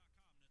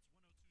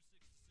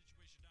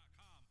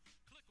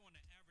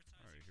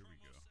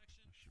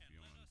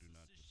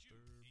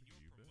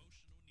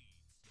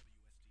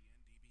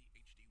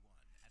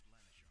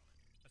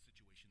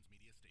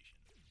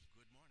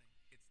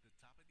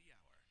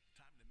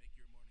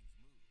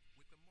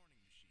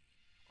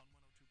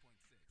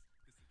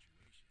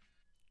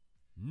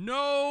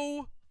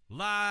No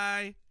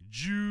Lie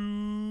July.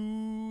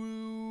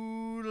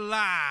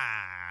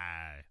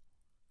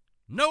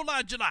 No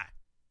Lie July.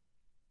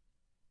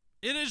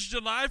 It is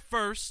July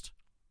 1st.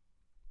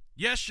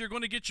 Yes, you're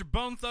going to get your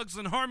Bone Thugs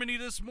and Harmony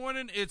this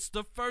morning. It's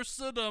the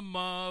first of the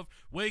month.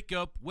 Wake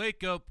up,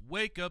 wake up,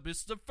 wake up.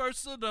 It's the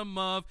first of the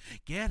month.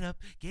 Get up,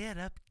 get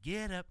up,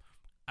 get up.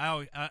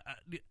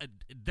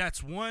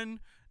 That's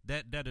one.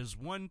 That is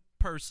one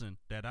person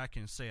that I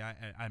can say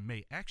I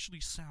may actually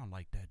sound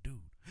like that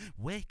dude.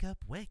 Wake up,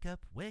 wake up,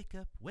 wake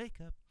up,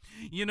 wake up.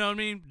 You know what I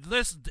mean?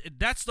 Listen,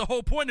 that's the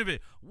whole point of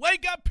it.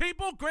 Wake up,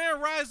 people.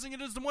 Grand Rising. It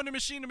is the morning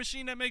machine, the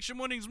machine that makes your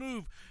mornings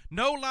move.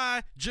 No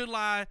Lie,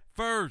 July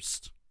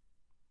 1st.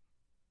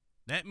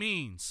 That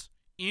means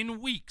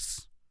in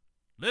weeks,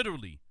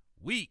 literally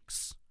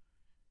weeks,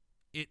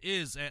 it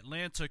is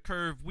Atlanta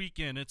Curve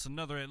Weekend. It's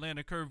another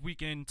Atlanta Curve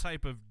Weekend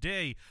type of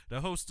day. The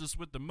hostess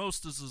with the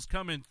mostess is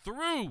coming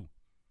through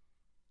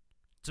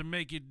to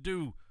make it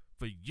do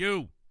for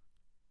you.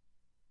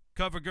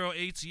 CoverGirl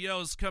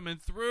ATL is coming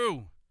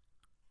through.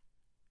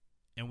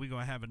 And we're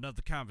going to have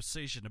another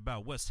conversation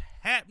about what's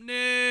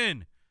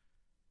happening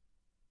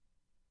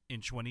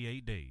in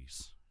 28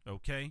 days.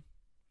 Okay?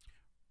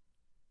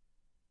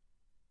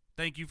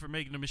 Thank you for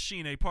making the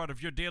machine a part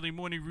of your daily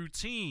morning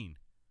routine.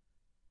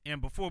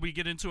 And before we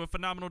get into a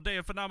phenomenal day,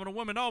 a phenomenal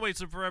woman, always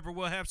and forever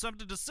will have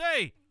something to say.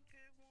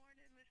 Good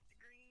morning, Mr.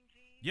 Green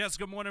Jeans. Yes,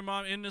 good morning,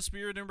 Mom, in the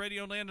spirit and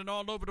radio land and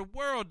all over the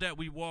world that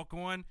we walk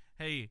on.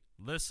 Hey,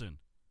 listen,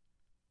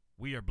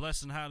 we are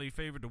blessed and highly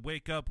favored to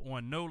wake up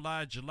on No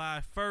Lie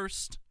July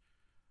 1st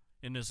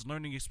in this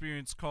learning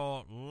experience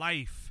called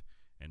life.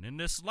 And in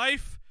this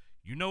life,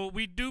 you know what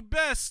we do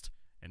best,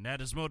 and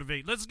that is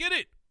motivate. Let's get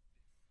it.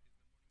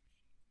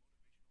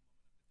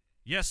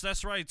 Yes,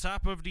 that's right.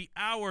 Top of the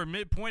hour,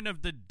 midpoint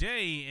of the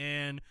day.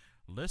 And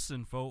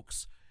listen,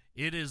 folks,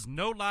 it is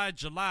No Lie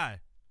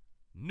July.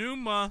 New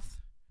month,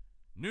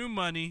 new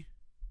money,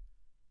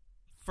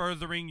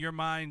 furthering your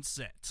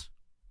mindset.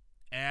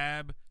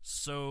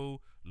 Absolutely.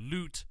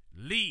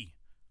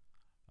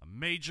 A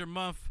major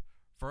month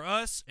for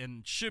us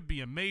and should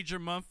be a major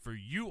month for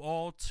you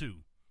all too.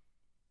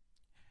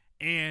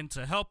 And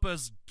to help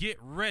us get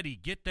ready,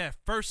 get that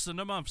first of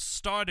the month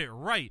started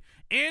right.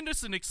 And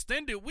it's an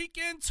extended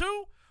weekend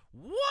too?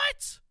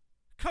 What?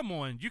 Come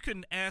on, you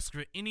couldn't ask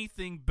for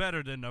anything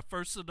better than the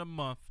first of the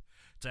month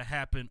to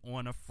happen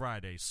on a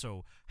Friday.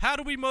 So how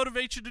do we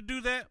motivate you to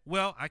do that?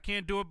 Well, I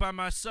can't do it by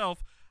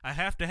myself. I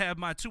have to have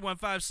my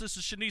 215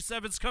 sister Shenice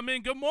Evans come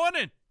in. Good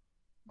morning.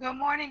 Good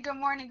morning, good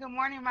morning, good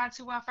morning, my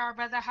 215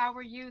 brother. How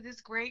are you this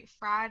great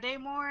Friday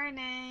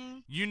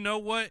morning? You know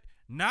what?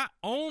 Not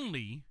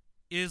only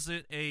is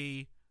it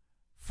a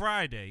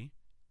Friday,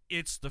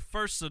 it's the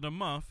first of the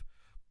month,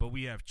 but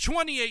we have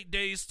 28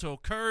 days till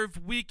Curve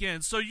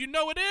Weekend. So you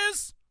know it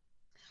is?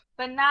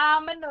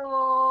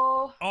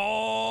 Phenomenal.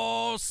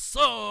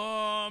 Awesome.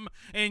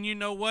 And you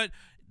know what?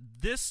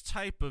 This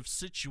type of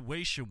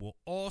situation will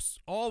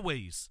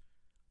always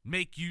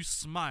make you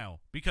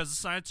smile because it's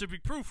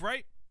scientific proof,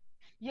 right?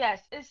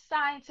 Yes, it's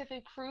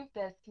scientific proof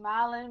that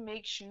smiling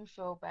makes you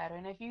feel better.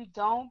 And if you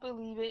don't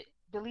believe it,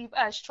 believe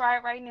us, try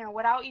it right now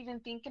without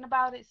even thinking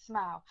about it,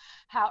 smile.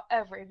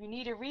 However, if you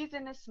need a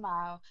reason to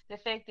smile, the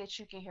fact that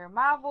you can hear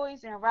my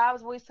voice and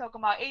Rob's voice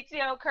talking about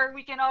ATL Curve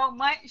Weekend all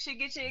month should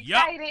get you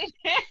excited.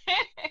 Yep.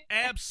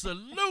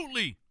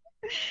 Absolutely.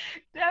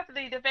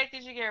 Definitely, the fact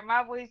that you hear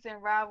my voice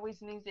and Rob's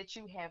voice means that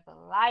you have a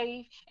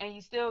life and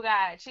you still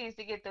got a chance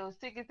to get those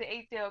tickets to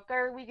ATL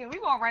Curve Weekend.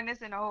 We're going to run this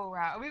in the whole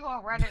route. We're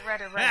going to run it.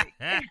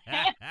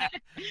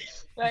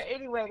 But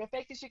anyway, the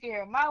fact that you can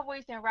hear my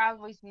voice and Rob's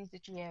voice means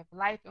that you have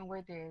life, and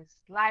where there is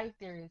life,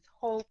 there is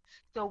hope.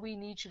 So we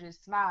need you to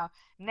smile.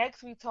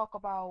 Next, we talk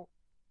about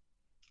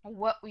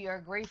what we are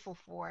grateful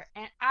for.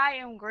 And I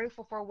am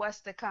grateful for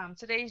what's to come.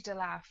 Today's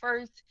July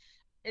 1st.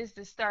 It's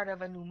the start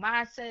of a new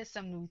mindset,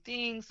 some new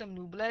things, some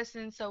new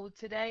blessings. So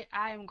today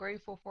I am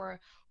grateful for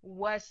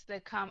what's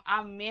to come.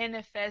 I'm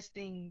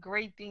manifesting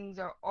great things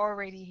are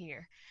already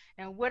here.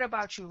 And what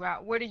about you,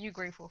 Rob? What are you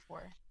grateful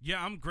for?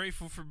 Yeah, I'm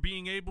grateful for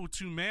being able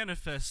to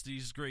manifest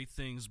these great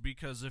things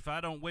because if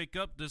I don't wake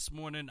up this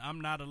morning,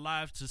 I'm not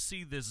alive to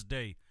see this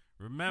day.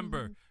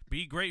 Remember,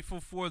 be grateful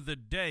for the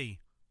day,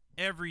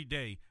 every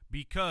day,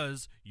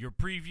 because your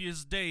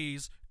previous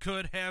days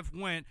could have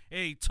went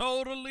a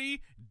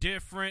totally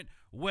different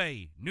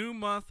way. New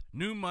month,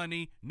 new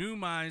money, new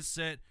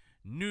mindset,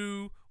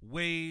 new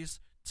ways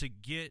to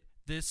get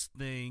this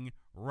thing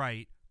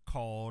right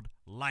called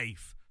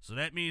life. So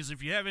that means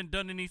if you haven't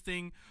done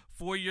anything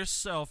for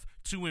yourself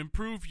to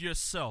improve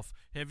yourself,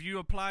 have you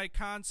applied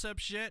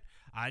concepts yet?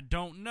 I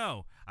don't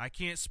know. I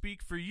can't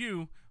speak for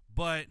you,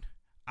 but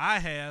I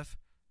have.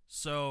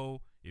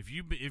 So if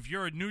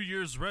you're a New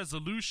Year's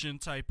resolution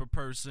type of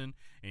person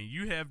and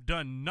you have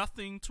done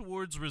nothing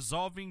towards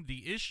resolving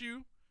the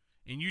issue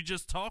and you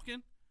just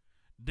talking,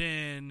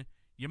 then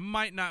you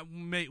might not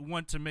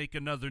want to make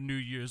another New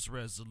Year's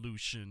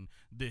resolution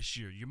this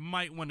year. You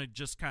might want to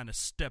just kind of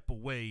step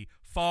away,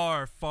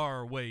 far,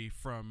 far away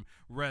from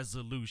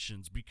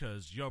resolutions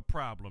because your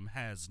problem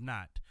has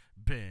not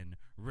been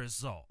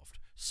resolved.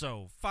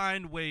 So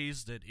find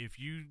ways that if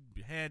you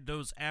had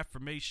those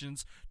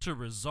affirmations to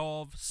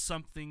resolve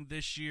something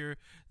this year,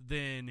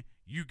 then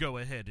you go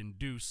ahead and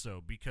do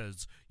so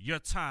because your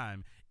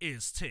time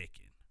is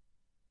ticking.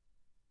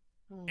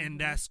 And Hmm.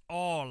 that's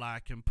all I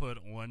can put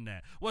on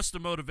that. What's the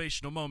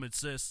motivational moment,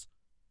 sis?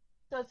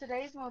 So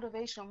today's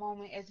motivational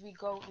moment as we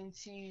go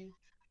into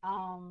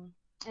um,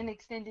 an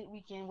extended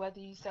weekend, whether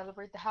you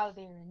celebrate the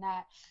holiday or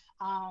not,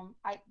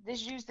 I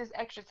just use this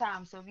extra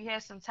time. So if you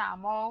have some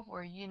time off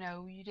or you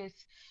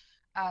just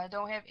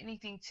don't have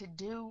anything to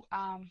do,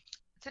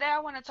 today I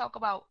want to talk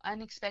about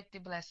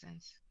unexpected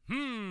blessings.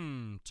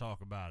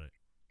 Talk about it.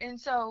 And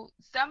so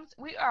some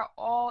we are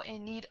all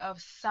in need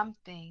of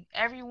something.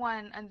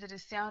 Everyone under the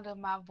sound of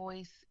my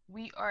voice,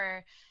 we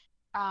are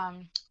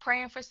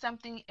praying for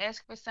something,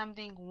 ask for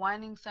something,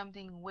 wanting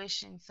something,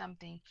 wishing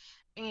something.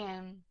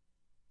 And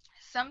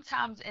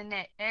sometimes in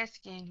that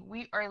asking,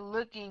 we are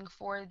looking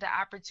for the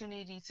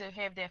opportunity to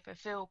have that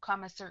fulfilled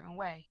come a certain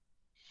way.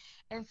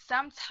 And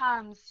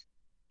sometimes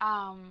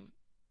um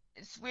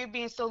we're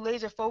being so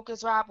laser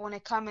focused, Rob, when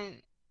it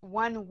coming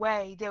one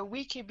way that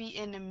we could be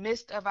in the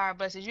midst of our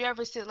blessings. You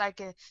ever sit like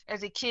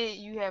as a kid,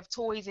 you have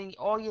toys and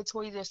all your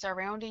toys are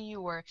surrounding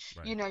you, or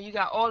Right. you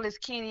got all this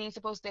candy you ain't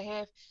supposed to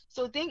have.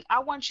 So think, I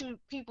want you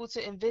people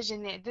to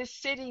envision that this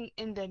sitting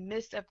in the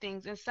midst of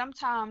things, and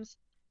sometimes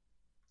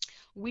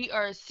we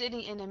are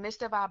sitting in the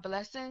midst of our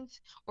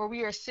blessings, or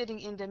we are sitting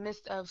in the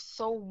midst of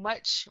so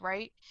much,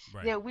 right,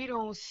 Right. that we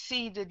don't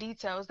see the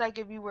details. Like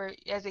if you were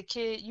as a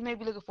kid, you may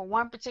be looking for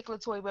one particular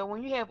toy, but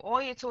when you have all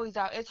your toys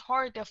out, it's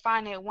hard to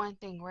find that one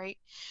thing, right?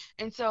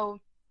 And so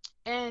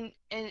I'm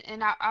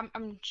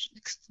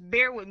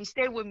bear with me,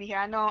 stay with me here.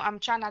 I know I'm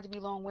trying not to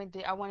be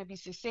long-winded. I want to be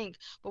succinct,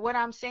 but what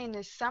I'm saying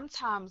is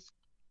sometimes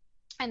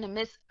in the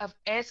midst of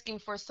asking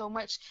for so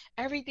much,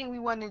 everything we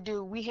want to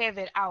do, we have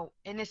it out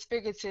in this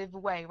figurative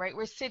way, right?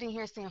 We're sitting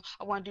here saying,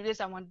 I want to do this,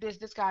 I want this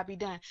gotta be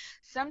done.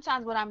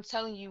 Sometimes what I'm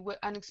telling you with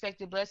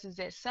unexpected blessings,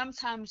 that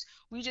sometimes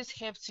we just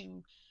have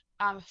to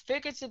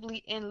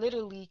figuratively and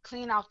literally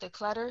clean out the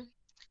clutter,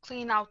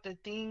 clean out the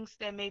things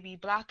that may be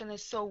blocking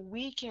us so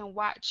we can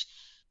watch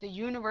the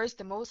universe,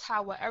 the most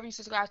high, whatever you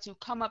subscribe to,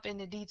 come up in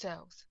the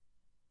details.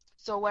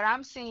 So what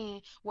I'm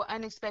saying with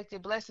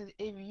unexpected blessings,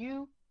 if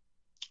you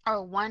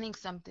or wanting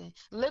something.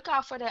 Look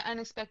out for that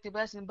unexpected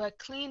blessing, but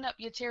clean up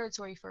your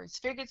territory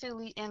first,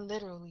 figuratively and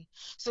literally.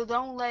 So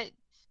don't let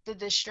the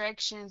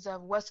distractions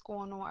of what's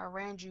going on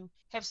around you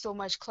have so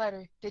much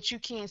clutter that you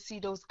can't see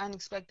those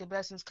unexpected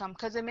blessings come.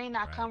 Because it may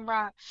not Right. come,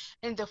 Rob,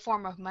 in the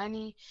form of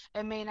money.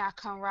 It may not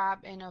come, Rob,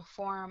 in a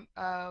form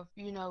of,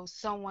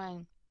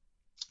 someone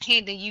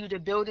handing you the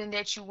building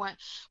that you want,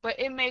 but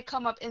it may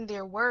come up in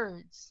their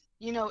words.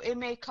 It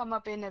may come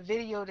up in a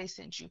video they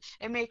sent you.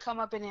 It may come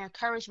up in the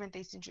encouragement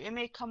they sent you. It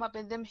may come up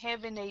in them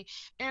having a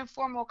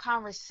informal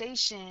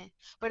conversation.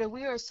 But if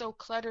we are so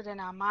cluttered in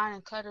our mind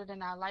and cluttered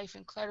in our life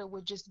and cluttered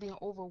with just being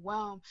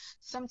overwhelmed,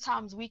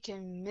 sometimes we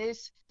can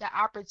miss the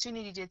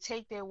opportunity to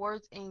take their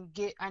words and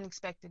get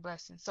unexpected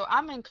blessings. So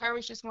I'm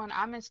encouraged this morning.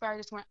 I'm inspired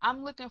this morning.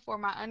 I'm looking for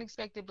my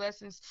unexpected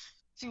blessings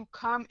to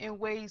come in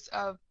ways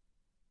of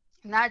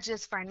not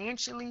just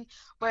financially,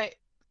 but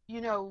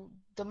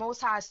the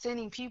Most High is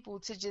sending people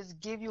to just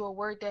give you a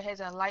word that has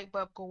a light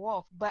bulb go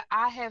off. But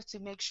I have to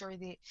make sure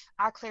that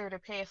I clear the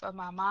path of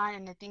my mind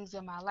and the things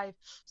in my life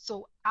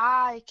so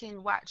I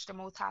can watch the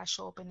Most High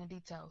show up in the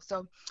details.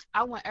 So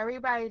I want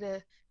everybody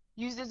to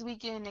use this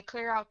weekend to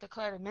clear out the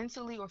clutter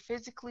mentally or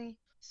physically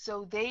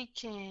so they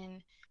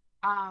can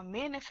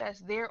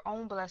manifest their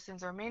own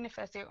blessings or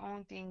manifest their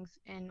own things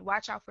and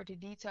watch out for the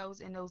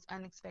details and those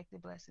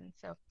unexpected blessings.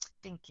 So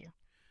thank you.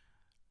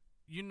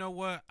 You know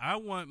what? I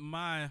want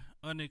my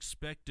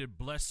unexpected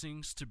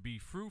blessings to be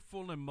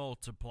fruitful and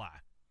multiply.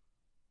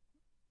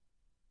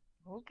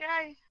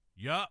 Okay.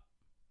 Yup.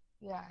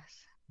 Yes.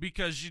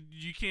 Because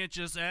you can't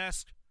just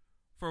ask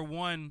for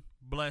one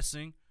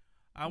blessing.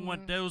 I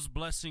want Hmm. those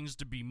blessings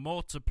to be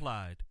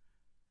multiplied.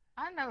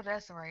 I know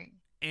that's right.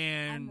 I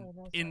And know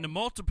that's in the right.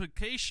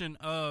 multiplication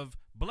of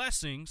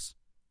blessings,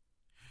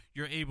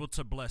 you're able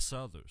to bless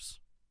others.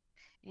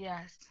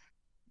 Yes.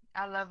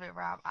 I love it,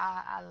 Rob.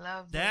 I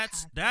love that That's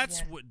concept. that's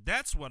Yes. what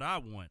that's what I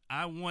want.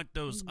 I want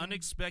those Mhm.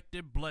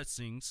 unexpected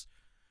blessings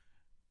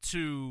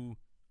to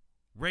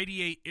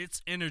radiate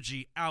its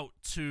energy out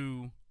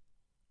to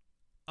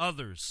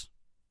others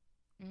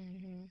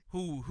Mhm.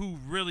 who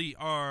really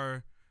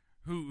are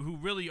who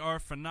really are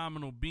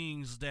phenomenal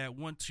beings that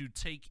want to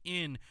take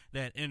in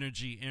that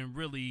energy and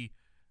really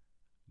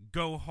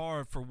go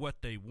hard for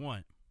what they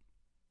want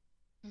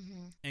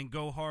Mhm. and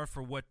go hard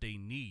for what they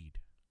need.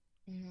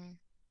 Mhm.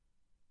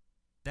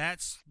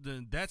 That's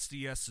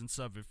the essence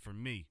of it for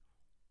me.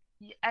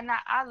 And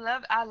I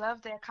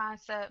love that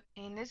concept.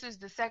 And this is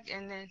the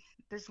second. And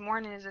this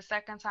morning is the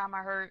second time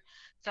I heard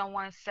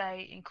someone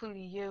say,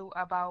 including you,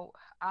 about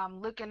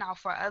looking out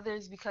for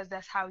others because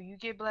that's how you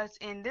get blessed.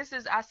 And this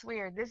is, I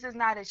swear, this is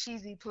not a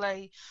cheesy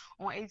play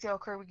on ATL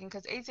Curry Weekend,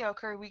 because ATL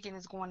Curry Weekend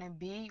is going to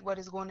be what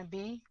it's going to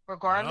be Yup.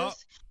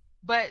 regardless.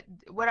 But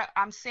what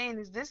I'm saying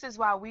is this is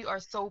why we are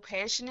so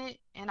passionate,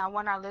 and I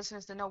want our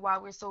listeners to know why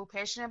we're so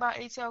passionate about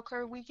ATL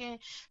Curve Weekend,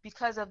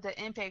 because of the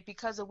impact,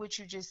 because of what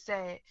you just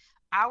said.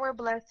 Our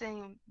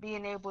blessing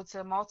being able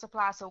to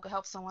multiply so it can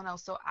help someone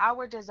else. So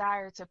our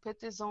desire to put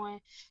this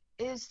on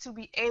is to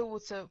be able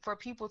to for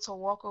people to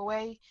walk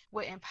away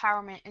with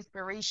empowerment,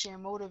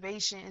 inspiration,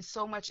 motivation, and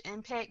so much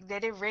impact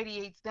that it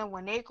radiates them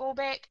when they go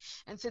back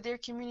into their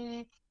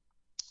community.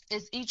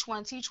 Is each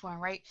one teach one,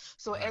 right?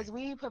 So Right. as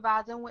we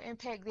provide them with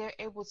impact, they're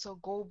able to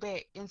go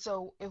back. And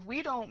so if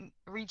we don't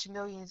reach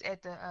millions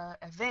at the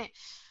event,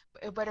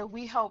 but if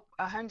we help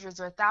hundreds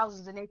or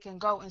thousands, then they can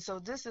go. And so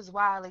this is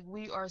why, like,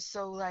 we are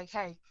so like,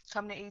 hey,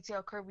 come to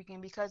ATL Curb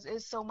Weekend, because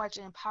it's so much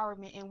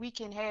empowerment and we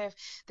can have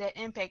that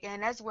impact.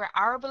 And that's where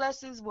our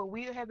blessings, what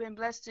we have been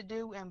blessed to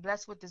do and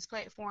blessed with this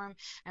platform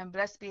and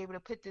blessed to be able to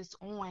put this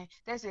on,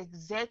 that's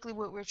exactly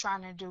what we're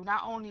trying to do,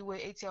 not only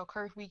with ATL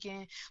Curb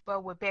Weekend,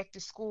 but with back to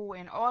school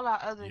and all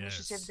our other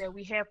initiatives Yes. that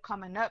we have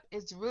coming up.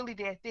 It's really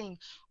that thing.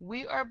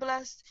 We are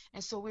blessed,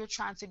 and so we're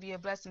trying to be a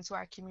blessing to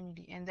our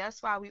community. And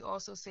that's why we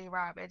also say,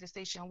 Rob, at the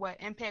station, what?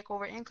 Impact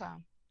over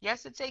income.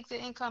 Yes, it takes the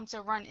income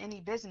to run any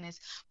business,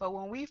 but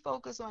when we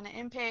focus on the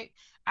impact,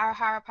 our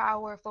higher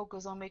power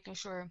focus on making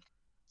sure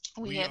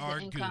we We have the are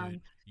good.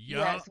 income.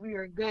 Yup. Yes, we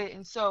are good.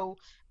 And so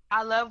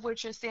I love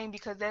what you're saying,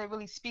 because that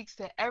really speaks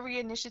to every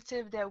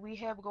initiative that we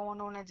have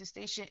going on at the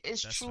station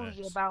is That's truly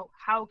facts. about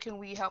how can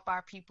we help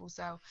our people.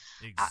 So,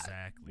 I,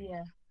 Exactly.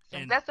 yeah. So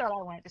And that's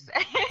all I wanted to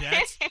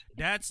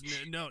that's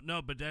say.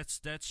 no, but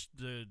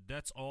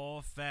that's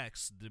all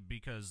facts,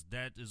 because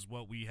that is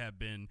what we have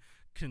been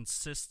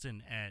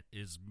consistent at,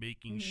 is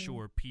making Mhm.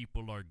 sure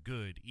people are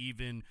good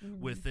even Mhm.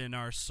 within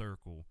our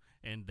circle,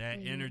 and that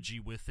Mhm. energy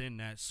within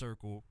that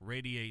circle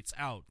radiates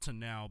out to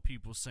now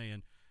people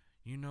saying,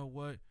 you know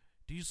what,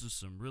 these are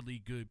some really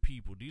good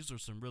people, these are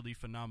some really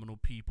phenomenal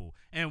people.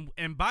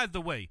 And by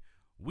the way,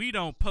 we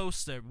don't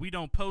post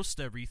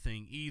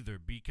everything either,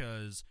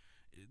 because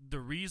the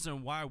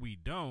reason why we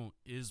don't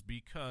is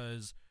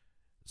because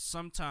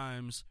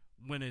sometimes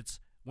when it's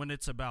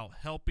about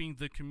helping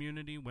the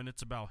community, when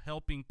it's about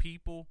helping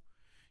people,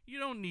 you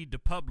don't need to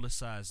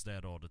publicize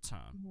that all the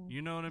time. Mhm.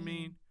 You know what I Mhm.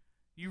 mean?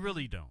 You Mhm.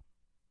 really don't.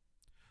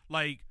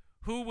 Like,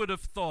 who would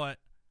have thought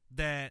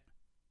that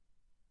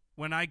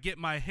when I get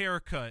my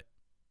hair cut,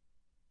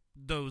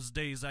 those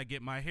days I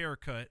get my hair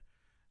cut,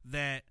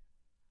 that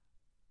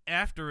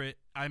after it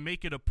I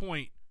make it a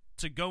point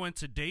to go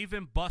into Dave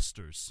and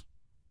Buster's.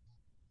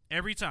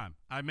 Every time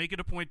I make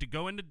it a point to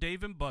go into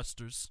Dave and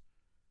Buster's,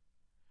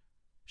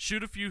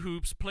 shoot a few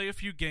hoops, play a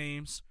few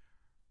games,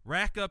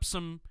 rack up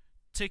some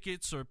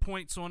tickets or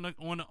points on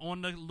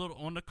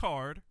the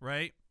card,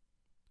 right?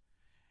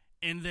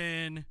 And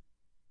then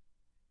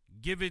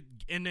give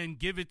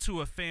it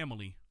to a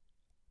family,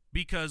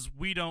 because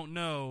we don't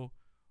know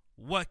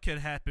what could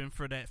happen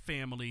for that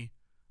family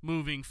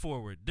moving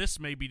forward. This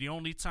may be the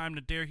only time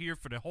that they're here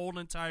for the whole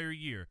entire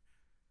year.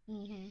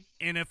 Mhm.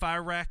 And if I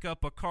rack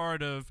up a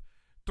card of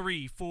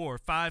 3, 4,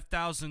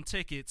 5,000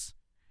 tickets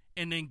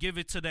and then give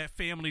it to that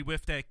family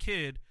with that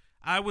kid,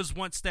 I was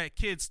once that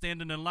kid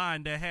standing in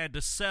line that had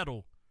to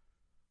settle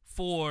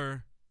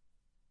for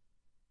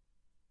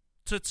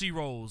Tootsie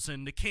Rolls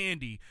and the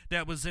candy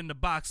that was in the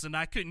box, and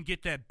I couldn't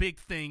get that big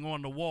thing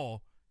on the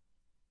wall.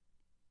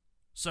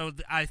 So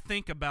I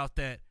think about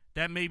that.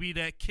 That may be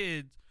that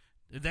kid,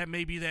 that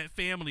may be that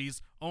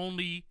family's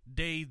only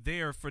day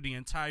there for the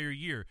entire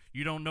year.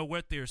 You don't know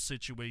what their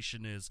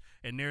situation is,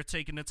 and they're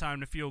taking the time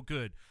to feel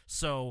good.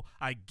 So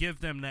I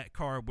give them that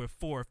card with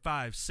 4,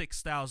 5,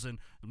 6,000.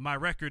 My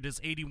record is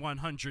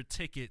 8,100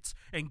 tickets,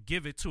 and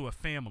give it to a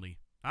family.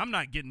 I'm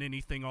not getting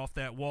anything off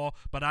that wall,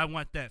 but I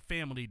want that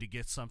family to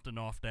get something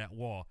off that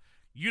wall.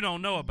 You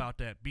don't know Mhm. about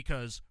that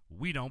because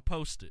we don't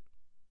post it.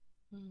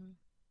 Mhm.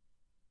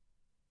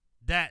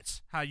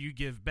 That's how you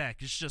give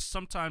back. It's just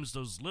sometimes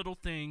those little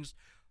things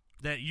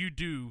that you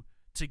do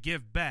to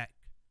give back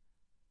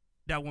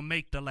that will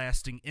make the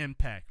lasting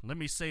impact. Let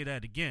me say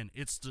that again.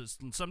 It's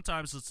just,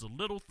 sometimes it's the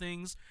little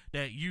things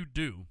that you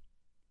do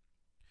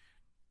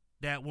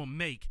that will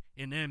make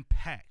an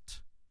impact.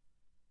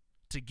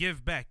 To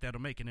give back, that'll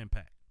make an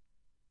impact.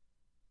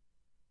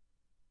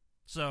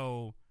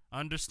 So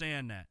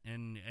understand that,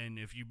 and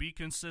if you be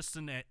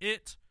consistent at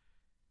it,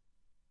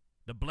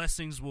 the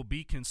blessings will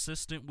be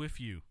consistent with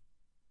you.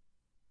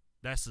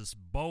 That's as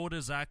bold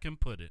as I can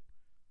put it.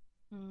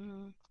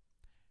 Mhm.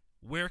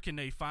 Where can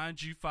they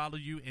find you, follow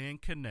you,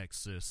 and connect,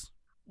 sis?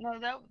 No,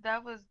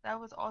 that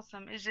was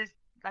awesome. It's just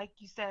like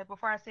you said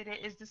before. I say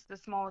that, it's just the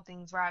small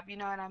things, Rob. You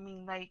know what I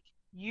mean? Like,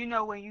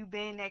 when you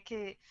being that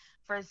kid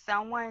for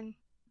someone,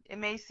 it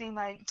may seem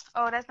like,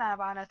 oh, that's not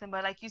about nothing.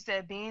 But like you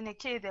said, being a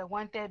kid that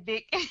want that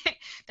big,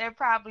 that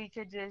probably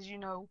could just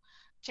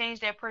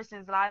change that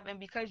person's life. And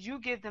because you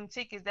give them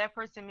tickets, that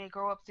person may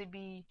grow up to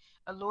be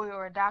a lawyer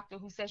or a doctor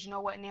who says, you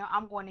know what, now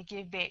I'm going to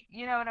give back.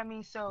 You know what I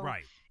mean? So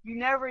Right. you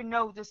never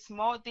know, the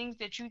small things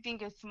that you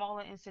think is small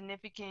and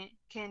insignificant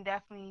can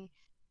definitely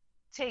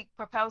take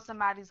propel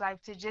somebody's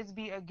life to just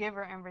be a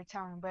giver in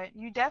return. But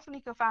you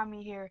definitely could find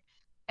me here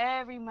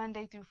every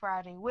Monday through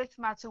Friday with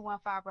my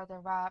 215 brother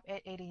Rob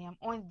at 8 a.m.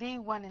 on the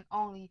one and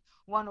only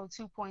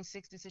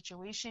 102.6 The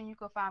Situation. You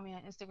can find me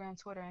on Instagram,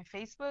 Twitter, and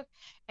Facebook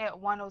at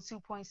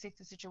 102.6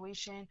 The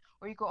Situation,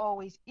 or you can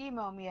always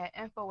email me at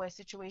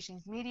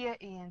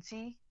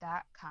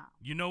info@situationsmediaent.com.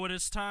 You know what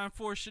it's time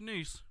for,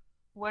 Shenice?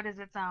 What is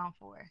it time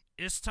for?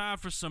 It's time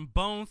for some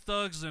Bone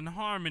Thugs and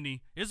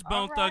Harmony. It's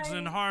Bone All Thugs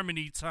and right.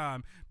 Harmony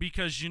time,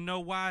 because you know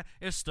why?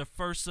 It's the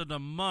first of the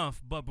month.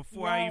 But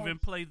before I even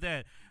Yes. play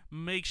that,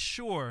 make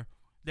sure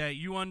that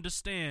you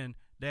understand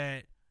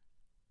that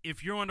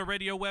if you're on the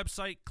radio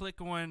website,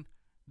 click on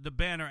the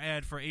banner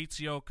ad for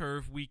ATL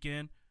Curve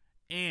Weekend.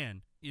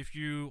 And if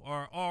you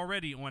are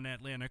already on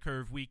Atlanta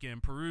Curve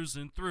Weekend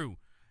perusing through,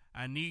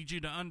 I need you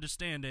to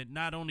understand that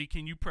not only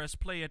can you press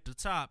play at the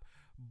top,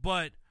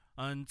 but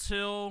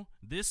until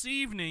this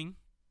evening,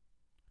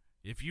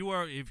 if you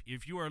are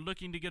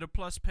looking to get a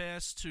plus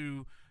pass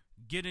to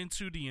get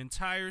into the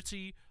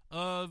entirety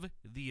of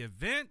the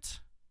event,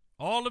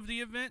 all of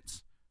the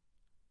events,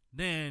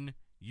 then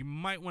you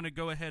might want to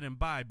go ahead and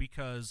buy,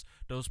 because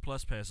those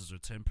plus passes are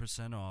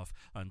 10% off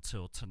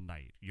until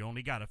tonight. You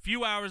only got a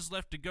few hours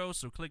left to go,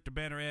 so click the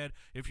banner ad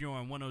if you're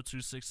on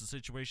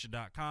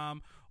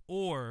 1026thesituation.com,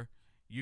 or